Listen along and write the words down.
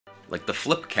Like, the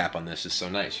flip cap on this is so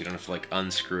nice. You don't have to, like,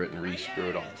 unscrew it and rescrew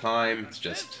it all the time.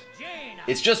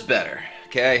 It's just better,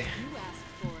 okay?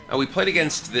 Oh, we played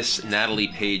against this Natalie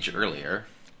Page earlier.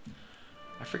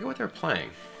 I forget what they were playing.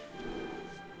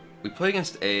 We played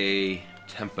against a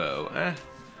Tempo.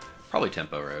 Probably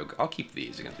Tempo Rogue. I'll keep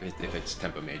these if it's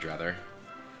Tempo Mage, rather.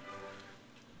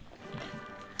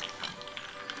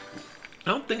 I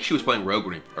don't think she was playing Rogue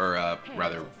when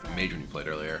rather Mage when you played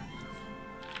earlier.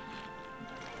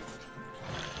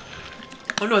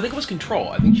 Oh no, I think it was Control.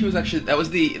 I think she was actually... That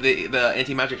was the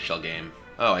anti-magic shell game.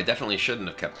 Oh, I definitely shouldn't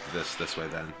have kept this way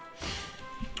then.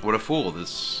 What a fool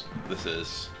this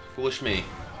is. Foolish me.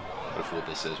 What a fool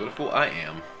this is. What a fool I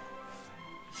am.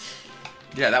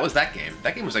 Yeah, that was that game.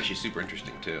 That game was actually super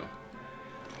interesting too.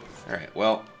 Alright,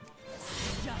 well...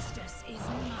 Justice is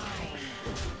mine.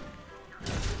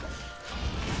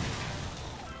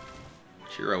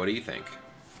 Shiro, what do you think?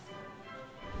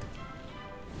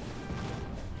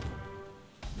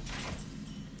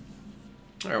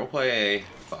 Alright, we'll play a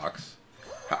Fox.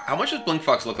 How much does Blink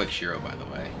Fox look like Shiro, by the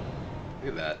way?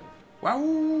 Look at that. Wow!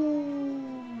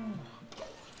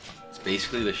 It's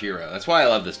basically the Shiro. That's why I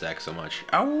love this deck so much.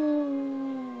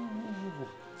 Ow!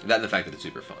 That and the fact that it's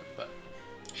super fun, but...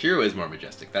 Shiro is more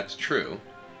majestic, that's true.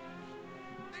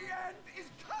 The end is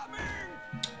coming!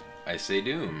 I say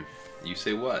Doom. You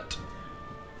say what?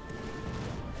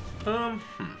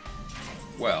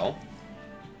 Well...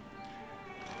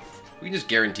 We can just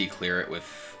guarantee clear it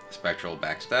with Spectral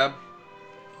Backstab.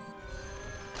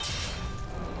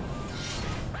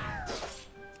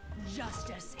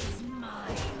 Justice is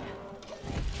mine.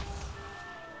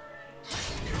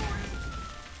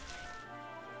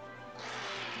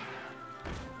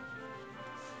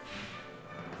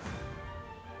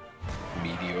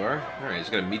 Meteor. Alright, he's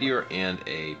got a Meteor and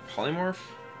a Polymorph.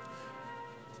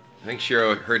 I think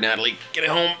Shiro heard Natalie. Get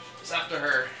it home! It's after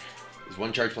her. Is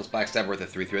one charge plus backstab worth a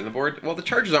 3/3 on the board? Well, the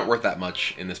charges aren't worth that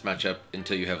much in this matchup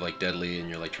until you have like Deadly and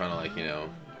you're like trying to like, you know,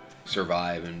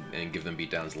 survive and give them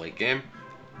beatdowns late game.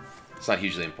 It's not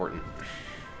hugely important.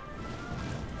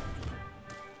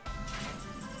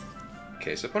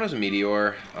 Okay, so opponent has a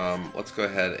Meteor. Let's go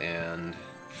ahead and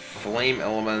Flame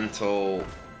Elemental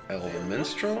Elven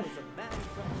Minstrel.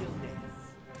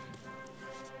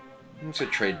 I'm just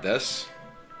gonna trade this.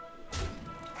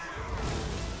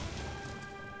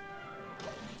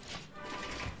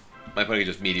 My opponent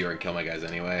can just Meteor and kill my guys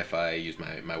anyway if I use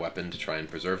my weapon to try and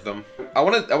preserve them. I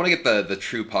wanna get the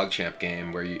true PogChamp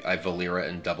game where I Valera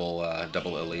and double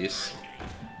Elise.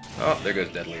 Oh, there goes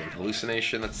Deadly and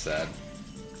Hallucination. That's sad.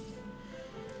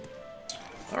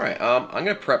 All right, I'm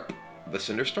gonna prep the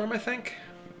Cinderstorm. I think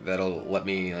that'll let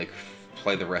me like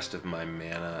play the rest of my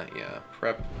mana. Yeah,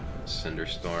 prep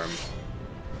Cinderstorm.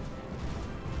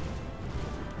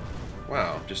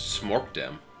 Wow, just smorked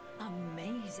him.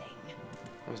 Amazing.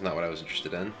 That was not what I was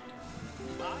interested in.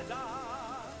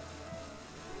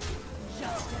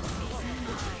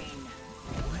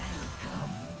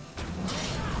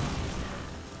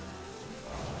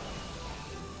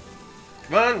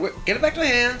 Come on, get it back to my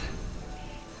hand.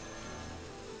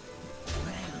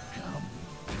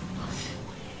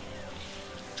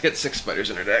 Let's get 6 spiders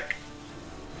in our deck.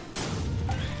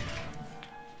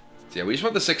 So yeah, we just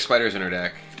want the 6 spiders in our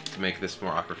deck to make this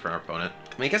more awkward for our opponent.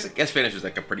 I mean, I guess Vanish is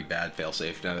like a pretty bad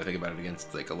failsafe now that I think about it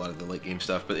against like a lot of the late game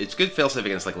stuff, but it's good failsafe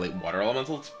against like late water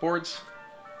elemental boards.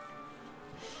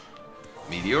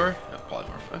 Meteor? No,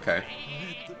 Polymorph. Okay.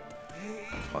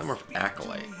 Polymorph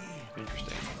Acolyte.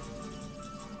 Interesting.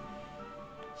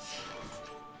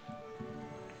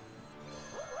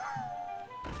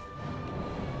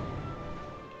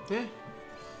 Yeah.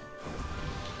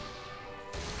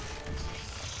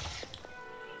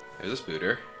 There's a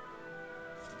Spooter.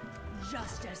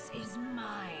 Justice is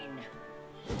mine.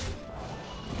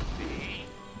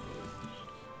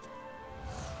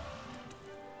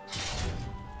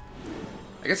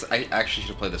 I guess I actually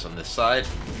should play this on this side,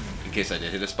 in case I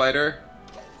did hit a spider,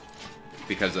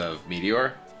 because of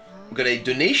Meteor. We got a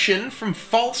donation from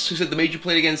False, who said the Mage you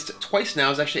played against twice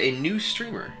now is actually a new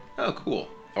streamer. Oh, cool.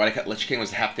 Oh, I cut Lich King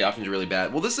was half the options really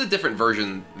bad. Well, this is a different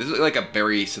version. This is like a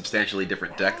very substantially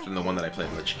different deck than the one that I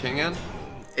played Lich King in.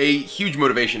 A huge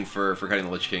motivation for cutting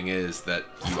the Lich King is that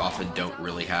you often don't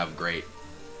really have great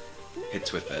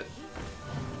hits with it.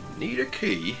 Need a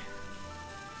key.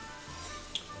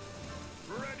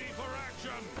 Ready for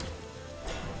action.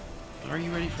 Are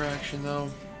you ready for action, though?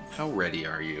 How ready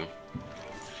are you?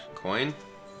 Coin?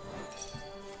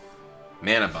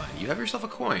 Mana Bind. You have yourself a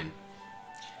coin.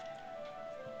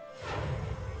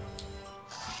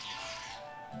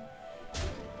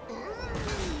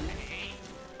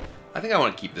 I think I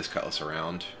want to keep this Cutlass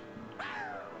around.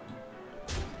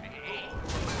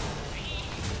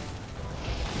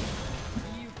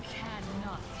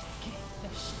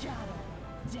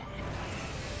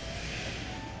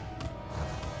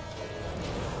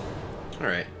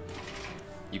 Alright.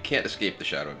 You can't escape the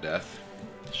Shadow of Death.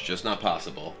 It's just not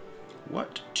possible.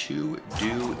 What to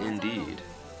do indeed.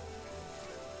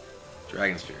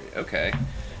 Dragon's Fury. Okay.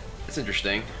 That's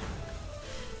interesting.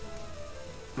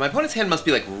 My opponent's hand must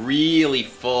be like really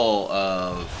full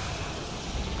of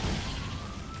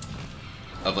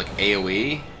like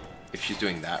AoE. If she's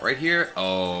doing that right here.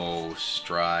 Oh,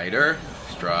 Strider.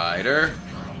 Strider.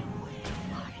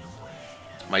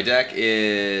 My deck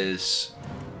is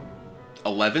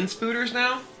 11 spooters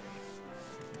now?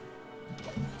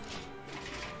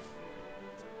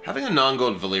 Having a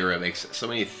non-gold Valera makes so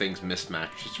many things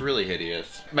mismatched. It's really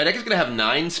hideous. My deck is going to have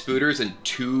 9 spooters and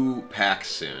 2 packs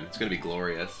soon. It's going to be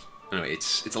glorious. Anyway,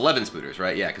 it's 11 spooters,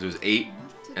 right? Yeah, because it was 8,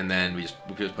 and then we just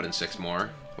put in 6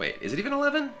 more. Wait, is it even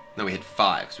 11? No, we hit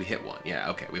 5, because we hit 1. Yeah,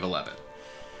 okay, we have 11.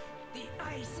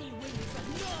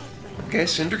 Okay,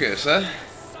 Syndragosa.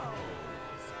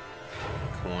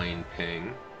 Coin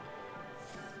ping.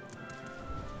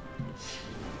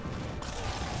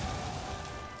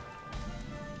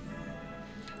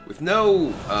 With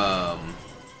no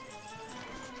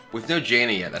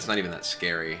Jaina yet, that's not even that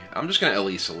scary. I'm just gonna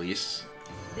Elise.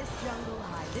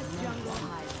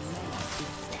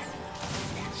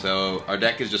 So our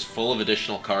deck is just full of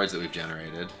additional cards that we've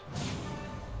generated.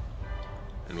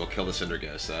 And we'll kill the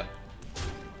Syndragosa.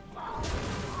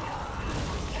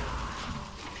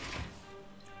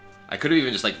 I could have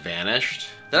even just like vanished.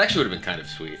 That actually would have been kind of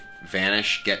sweet.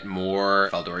 Vanish, get more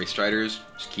Faldori Striders,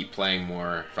 just keep playing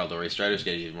more Faldori Striders,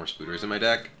 get even more spooters in my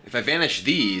deck. If I vanish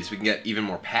these, we can get even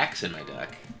more packs in my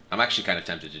deck. I'm actually kind of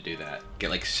tempted to do that. Get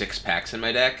like 6 packs in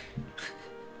my deck.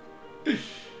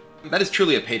 That is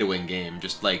truly a pay-to-win game.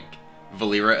 Just like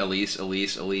Valera, Elise.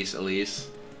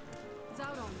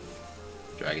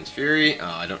 Dragon's Fury. Oh,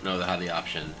 I don't know how the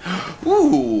option.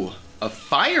 Ooh, a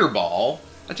Fireball.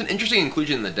 That's an interesting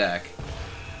inclusion in the deck.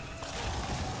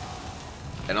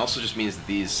 And also just means that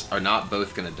these are not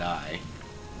both gonna die.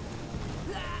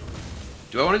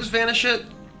 Do I want to just vanish it?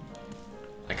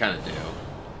 I kind of do.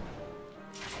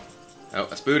 Oh,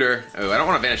 a Spooter. Oh, I don't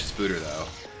want to vanish the Spooter, though.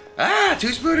 Ah, 2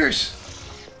 Spooters!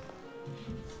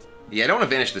 Yeah, I don't want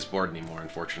to vanish this board anymore,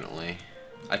 unfortunately.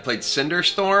 I've played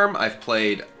Cinderstorm. I've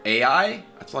played AI.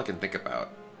 That's all I can think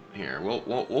about. Here,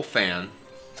 we'll fan.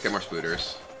 Let's get more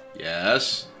Spooters.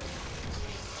 Yes.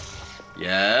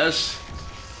 Yes.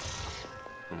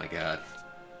 Oh my god.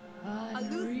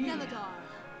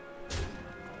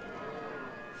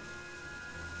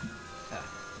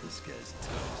 This guy's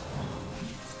toast.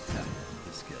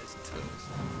 This guy's toast.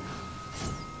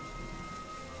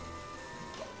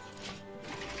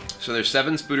 So there's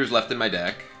 7 Spooters left in my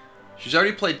deck. She's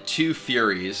already played 2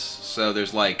 Furies, so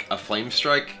there's like a Flame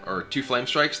Strike, or 2 Flame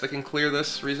Strikes that can clear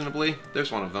this reasonably.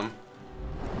 There's one of them.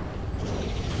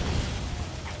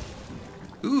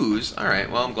 Ooze. Alright,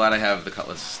 well, I'm glad I have the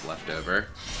Cutlass left over.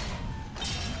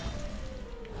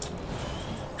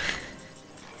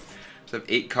 So I have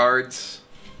 8 cards.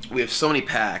 We have so many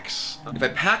packs. If I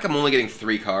pack, I'm only getting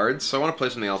 3 cards, so I want to play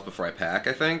something else before I pack,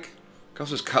 I think. I can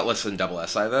also just Cutlass and double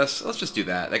SI this. Let's just do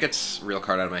that. That gets a real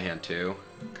card out of my hand, too.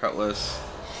 Cutlass.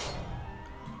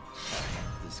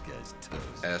 This guy's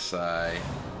toast. SI.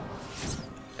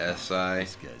 SI.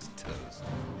 This guy's toast.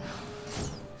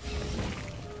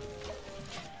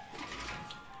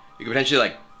 You could potentially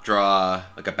like draw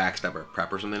like a backstab or a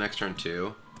prep or something next turn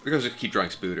too. We can just keep drawing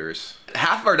Spooters.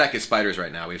 Half of our deck is Spiders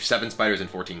right now. We have 7 Spiders and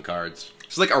 14 cards.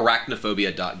 It's like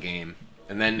Arachnophobia.game.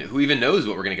 And then who even knows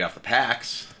what we're gonna get off the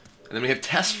packs? And then we have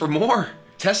Tess for more.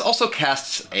 Tess also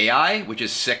casts AI, which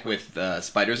is sick with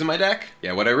Spiders in my deck.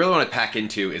 Yeah, what I really want to pack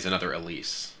into is another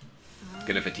Elise.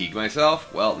 Gonna fatigue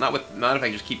myself? Well, not if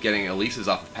I just keep getting Elises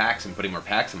off of packs and putting more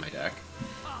packs in my deck.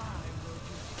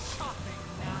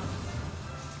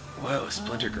 Whoa,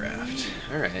 Splintergraft.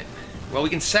 Alright. Well, we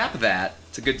can sap that.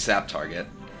 It's a good sap target.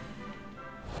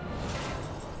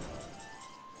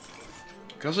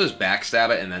 We can also just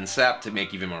backstab it and then sap to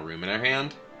make even more room in our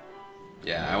hand.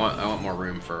 Yeah, I want more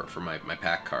room for my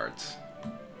pack cards.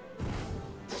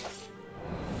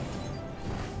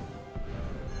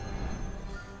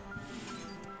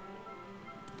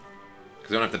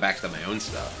 Because I don't have to backstab my own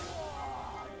stuff.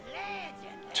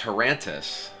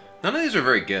 Tyrantus. None of these are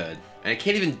very good. And I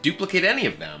can't even duplicate any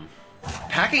of them.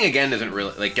 Packing again doesn't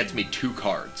really, like, gets me 2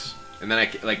 cards. And then I,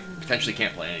 like, potentially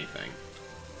can't play anything.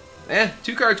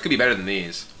 2 cards could be better than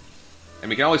these. And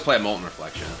we can always play a Molten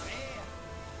Reflection.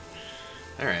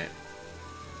 Alright.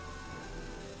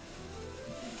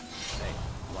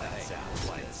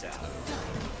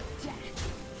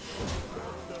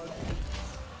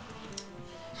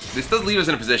 This does leave us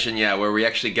in a position, yeah, where we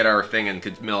actually get our thing and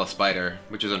could mill a Spider,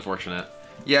 which is unfortunate.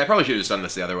 Yeah, I probably should have just done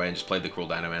this the other way and just played the Cruel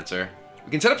Dinomancer.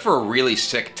 We can set up for a really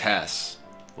sick Tess,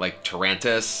 like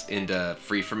Tyrantus into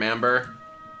Free from Amber.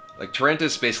 Like,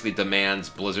 Tyrantus basically demands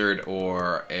Blizzard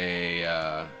or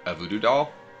a Voodoo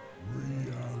Doll.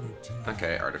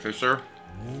 Okay, Artificer.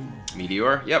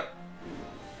 Meteor, yep.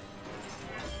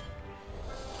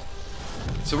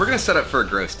 So we're gonna set up for a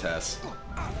Gross Tess.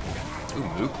 Ooh,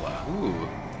 Mukla, ooh.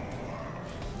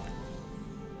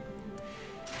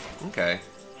 Okay.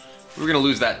 We're gonna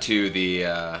lose that to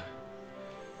the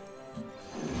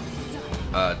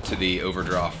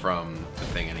overdraw from the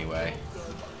thing anyway.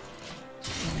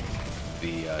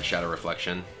 The Shadow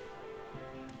Reflection.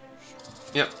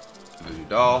 Yep. Voodoo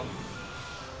Doll.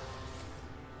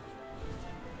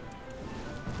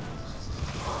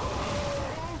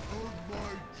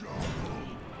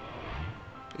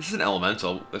 This is an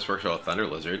Elemental. This works well with Thunder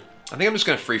Lizard. I think I'm just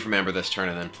gonna Free from Amber this turn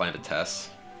and then plant a Tess.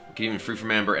 We can even Free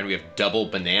from Amber, and we have double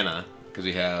Banana because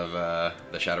we have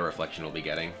the Shadow Reflection we'll be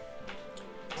getting.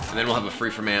 And then we'll have a Free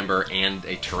from Amber and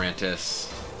a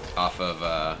Tyrantus off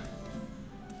of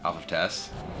Tess.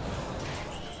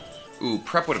 Ooh,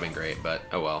 Prep would have been great, but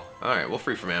oh well. Alright, we'll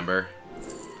Free from Amber.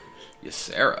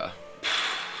 Ysera.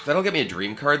 That'll get me a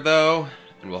Dream card, though,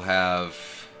 and we'll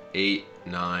have 8,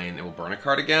 9, and we'll burn a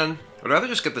card again. I'd rather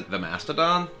just get the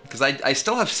Mastodon, because I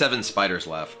still have 7 spiders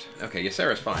left. Okay,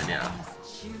 Ysera's fine, yeah.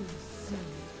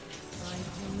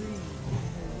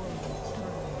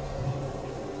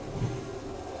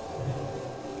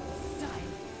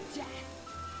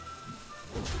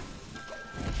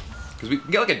 Because we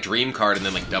can get like a Dream card and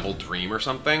then like double Dream or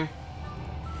something.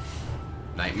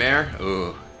 Nightmare?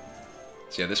 Ooh.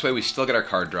 So yeah, this way we still get our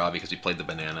card draw because we played the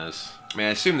bananas. I mean,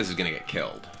 I assume this is going to get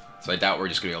killed. So I doubt we're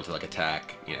just going to be able to like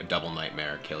attack, you know, double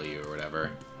Nightmare, kill you or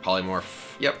whatever.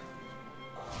 Polymorph, yep.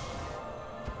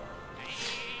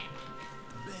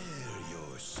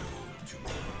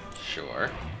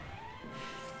 Sure.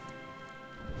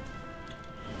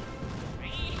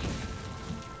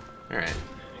 Alright,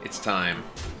 it's time.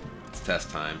 It's Tess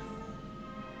time.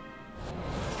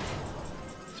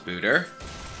 Spooter.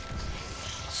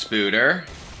 Spooter.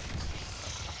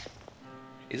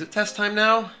 Is it Tess time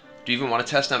now? Do you even want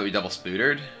to test now that we double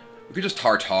spootered? We could just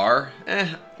Tartar.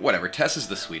 Whatever. Tess is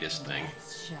the sweetest thing.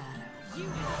 You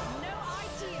have no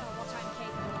idea what I'm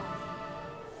capable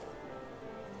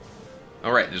of.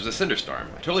 Alright, there's a Cinderstorm.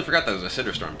 I totally forgot that there was a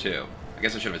Cinderstorm too. I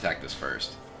guess I should have attacked this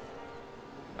first.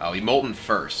 Oh, we Molten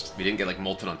first. We didn't get like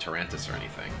Molten on Tyrantus or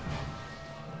anything.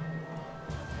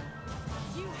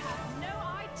 You have no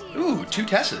idea. Ooh, 2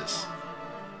 Tesses.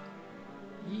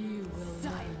 You will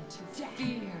learn to fear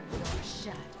your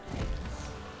shadow.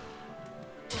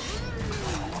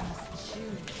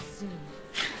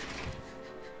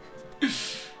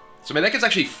 So my deck is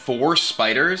actually 4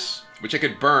 spiders, which I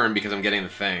could burn because I'm getting the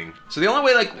thing. So the only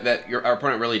way like that our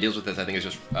opponent really deals with this, I think, is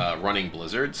just running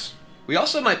blizzards. We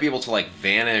also might be able to like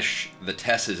vanish the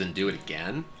Tesses and do it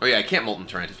again. Oh yeah, I can't Molten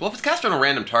Tyrantus. Well, if it's cast on a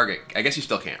random target, I guess you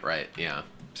still can't, right? Yeah.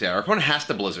 So yeah, our opponent has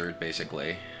to blizzard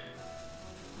basically.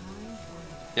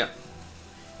 Yep.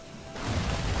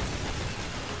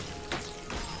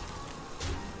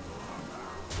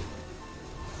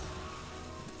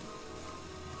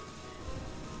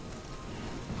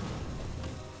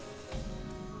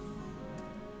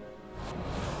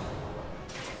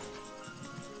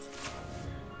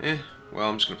 Well,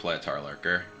 I'm just gonna play a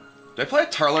Tarlarker. Do I play a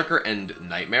Tarlarker and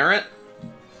Nightmare it?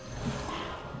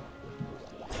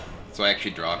 So I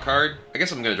actually draw a card? I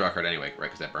guess I'm gonna draw a card anyway,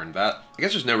 right, because I burned that. I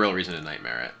guess there's no real reason to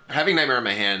Nightmare it. Having Nightmare in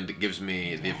my hand gives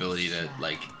me the ability to,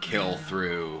 like, kill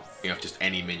through, you know, if just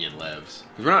any minion lives.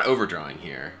 Because we're not overdrawing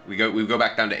here. We go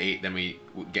back down to 8, then we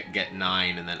get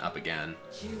 9, and then up again.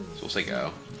 So we'll say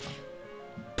go.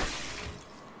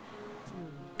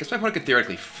 I guess my opponent could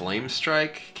theoretically Flame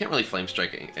Strike. Can't really Flame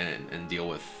Strike and deal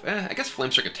with... I guess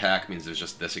Flame Strike attack means there's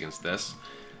just this against this.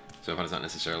 So my opponent's not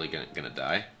necessarily gonna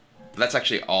die. But that's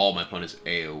actually all my opponent's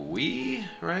AoE,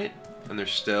 right? And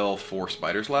there's still 4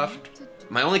 spiders left.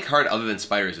 My only card other than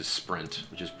spiders is Sprint,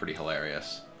 which is pretty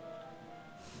hilarious.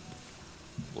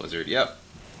 Blizzard, yep.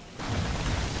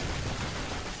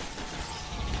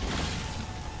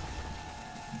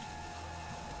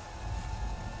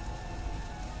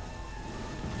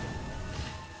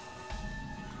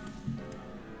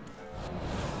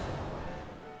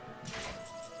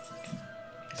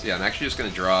 So yeah, I'm actually just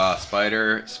gonna draw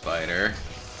Spider, Spider,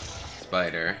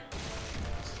 Spider.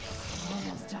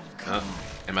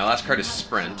 And my last card is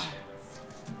Sprint.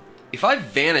 If I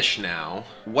vanish now,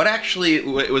 what actually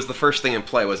was the first thing in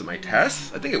play? Was it my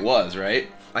Tess? I think it was,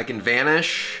 right? I can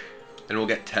vanish, and we'll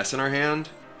get Tess in our hand.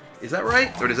 Is that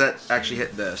right? Or does that actually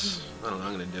hit this? I don't know,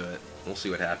 I'm gonna do it. We'll see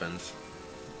what happens.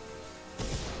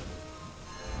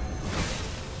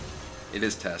 It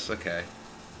is Tess, okay.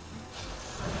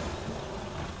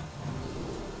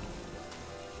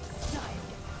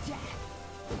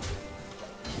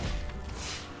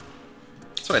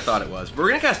 That's what I thought it was. But we're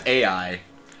gonna cast AI,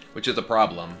 which is a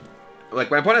problem. Like,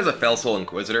 my opponent has a Fellsoul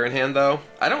Inquisitor in hand, though.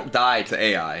 I don't die to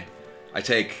AI. I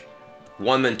take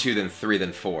 1, then 2, then 3,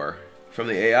 then 4. From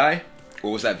the AI,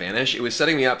 what was that Vanish? It was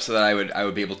setting me up so that I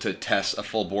would be able to test a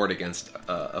full board against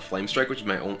a Flame Strike, which is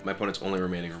my opponent's only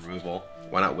remaining removal.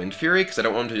 Why not Wind Fury? Because I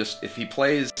don't want him to just... If he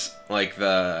plays, like,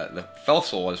 the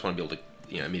Fellsoul, I just want to be able to,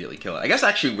 you know, immediately kill it. I guess,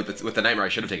 actually, with the Nightmare, I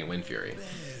should have taken Wind Fury.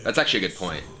 That's actually a good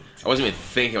point. I wasn't even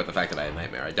thinking about the fact that I had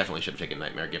Nightmare. I definitely should have taken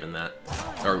Nightmare, given that.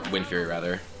 Or Wind Fury,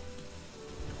 rather.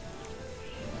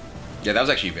 Yeah, that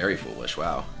was actually very foolish.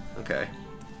 Wow. Okay.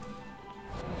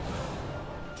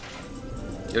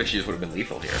 It actually just would have been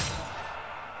lethal here.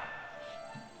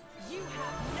 You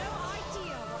have no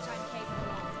idea what I'm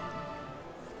capable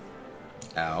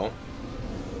of. Ow.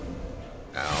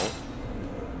 Ow.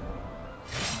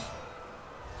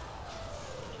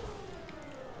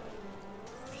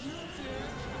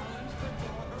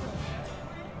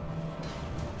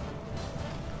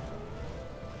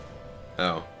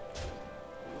 Oh.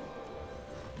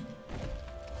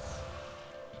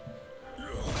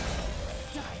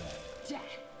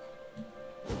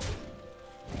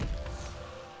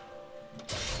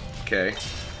 Okay.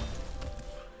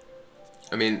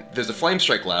 I mean, there's a Flame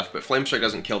Strike left, but Flame Strike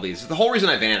doesn't kill these. The whole reason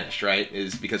I vanished, right,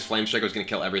 is because Flame Strike was going to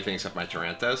kill everything except my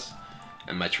Tyrantus.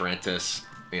 And my Tyrantus,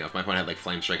 you know, if my opponent had, like,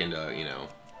 Flame Strike into, you know,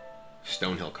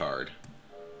 Stonehill card.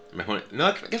 My opponent... No,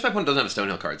 I guess my opponent doesn't have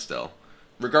a Stonehill card still.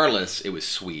 Regardless, it was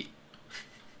sweet.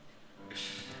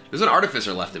 There's an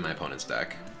Artificer left in my opponent's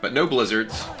deck, but no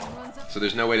Blizzards, so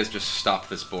there's no way to just stop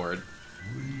this board.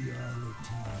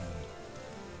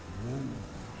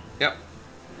 Yep.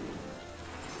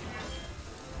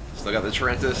 Still got the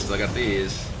Tyrantus, still got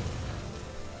these.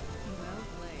 Well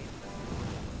played.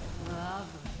 Lovely.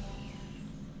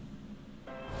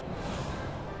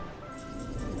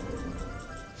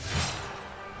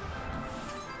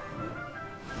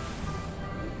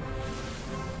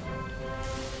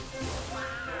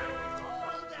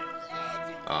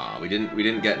 Aw, we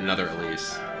didn't get another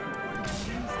release.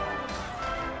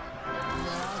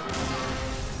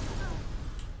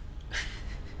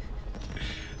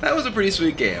 That was a pretty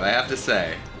sweet game, I have to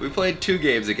say. We played 2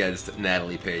 games against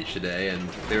Natalie Page today, and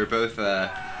they were both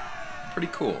pretty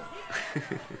cool.